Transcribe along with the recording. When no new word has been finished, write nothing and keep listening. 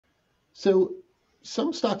So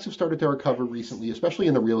some stocks have started to recover recently, especially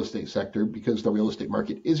in the real estate sector, because the real estate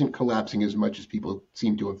market isn't collapsing as much as people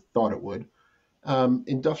seem to have thought it would.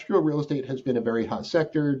 Industrial real estate has been a very hot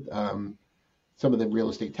sector. Some of the real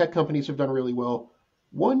estate tech companies have done really well.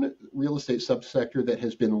 One real estate subsector that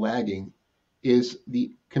has been lagging is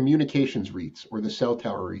the communications REITs, or the cell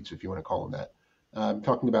tower REITs, if you want to call them that. I'm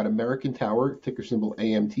talking about American Tower, ticker symbol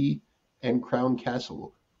AMT, and Crown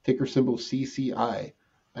Castle, ticker symbol CCI.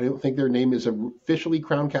 I don't think their name is officially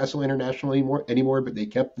Crown Castle International anymore, but they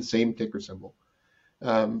kept the same ticker symbol.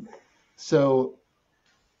 Um, so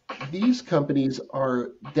these companies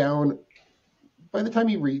are down. By the time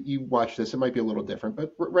you watch this, it might be a little different,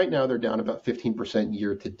 but right now they're down about 15%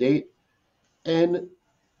 year to date. And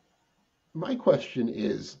my question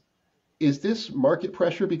is this market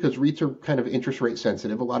pressure because REITs are kind of interest rate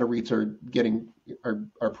sensitive? A lot of REITs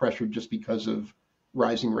are pressured just because of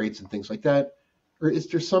rising rates and things like that. Or is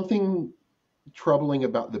there something troubling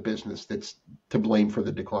about the business that's to blame for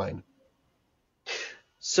the decline?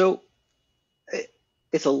 So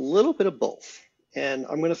it's a little bit of both. And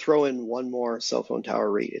I'm going to throw in one more cell phone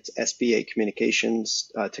tower REIT. It's SBA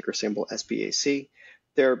Communications, ticker symbol SBAC.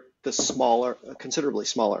 They're the smaller, considerably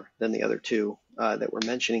smaller than the other two that we're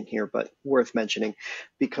mentioning here, but worth mentioning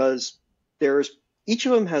because each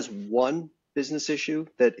of them has one business issue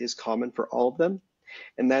that is common for all of them,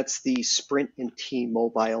 and that's the Sprint and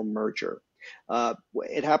T-Mobile merger.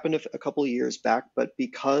 It happened a couple of years back, but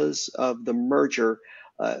because of the merger,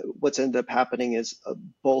 what's ended up happening is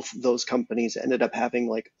both those companies ended up having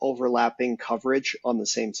like overlapping coverage on the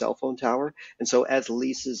same cell phone tower. And so as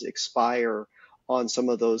leases expire on some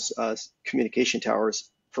of those communication towers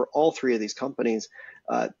for all three of these companies,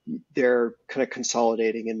 they're kind of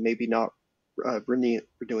consolidating and maybe not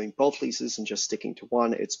renewing both leases and just sticking to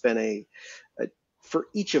one. It's been for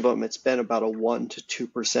each of them, it's been about a 1 to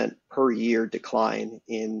 2% per year decline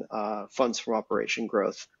in funds from operation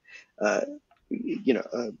growth. A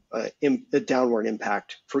downward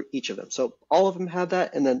impact for each of them. So all of them have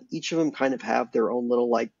that, and then each of them kind of have their own little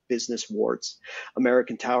like business warts.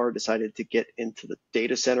 American Tower decided to get into the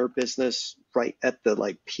data center business right at the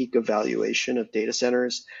like peak of valuation of data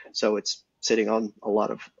centers, so it's sitting on a lot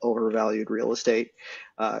of overvalued real estate.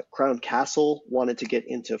 Crown Castle wanted to get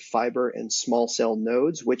into fiber and small cell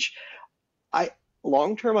nodes, which I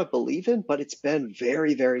long term I believe in, but it's been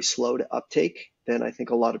very, very slow to uptake than I think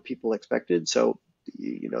a lot of people expected. So,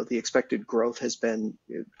 the expected growth has been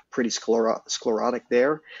pretty sclerotic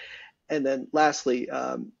there. And then lastly,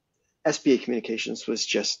 SBA Communications was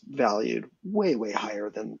just valued way, way higher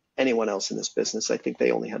than anyone else in this business. I think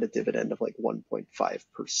they only had a dividend of like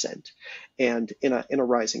 1.5%. And in a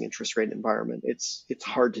rising interest rate environment, it's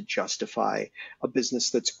hard to justify a business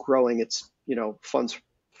that's growing its,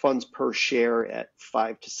 funds per share at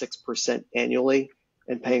 5 to 6% annually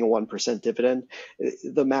and paying a 1% dividend.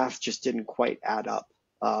 The math just didn't quite add up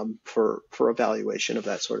for a valuation of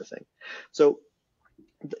that sort of thing. So,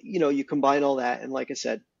 you combine all that, and like I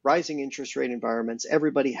said, rising interest rate environments,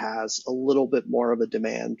 everybody has a little bit more of a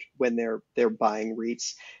demand when they're buying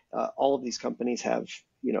REITs. All of these companies have,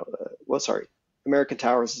 American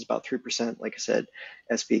Towers is about 3%. Like I said,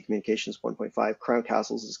 SB Communications 1.5. Crown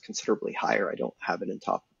Castles is considerably higher. I don't have it in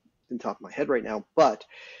top of my head right now, but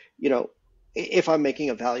if I'm making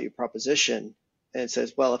a value proposition and it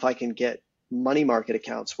says, well, if I can get money market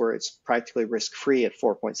accounts where it's practically risk-free at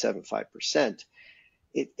 4.75%,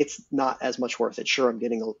 it's not as much worth it. Sure, I'm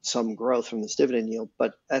getting some growth from this dividend yield,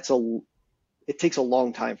 but it takes a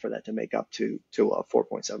long time for that to make up to a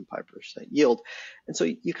 4.75% yield. And so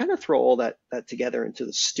you kind of throw all that together into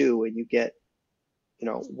the stew, and you get,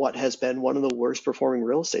 what has been one of the worst performing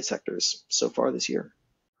real estate sectors so far this year.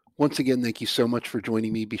 Once again, thank you so much for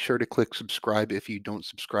joining me. Be sure to click subscribe if you don't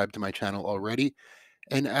subscribe to my channel already.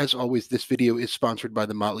 And as always, this video is sponsored by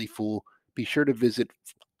The Motley Fool. Be sure to visit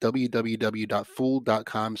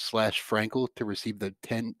www.fool.com/Frankel to receive the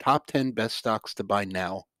top 10 best stocks to buy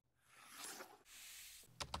now.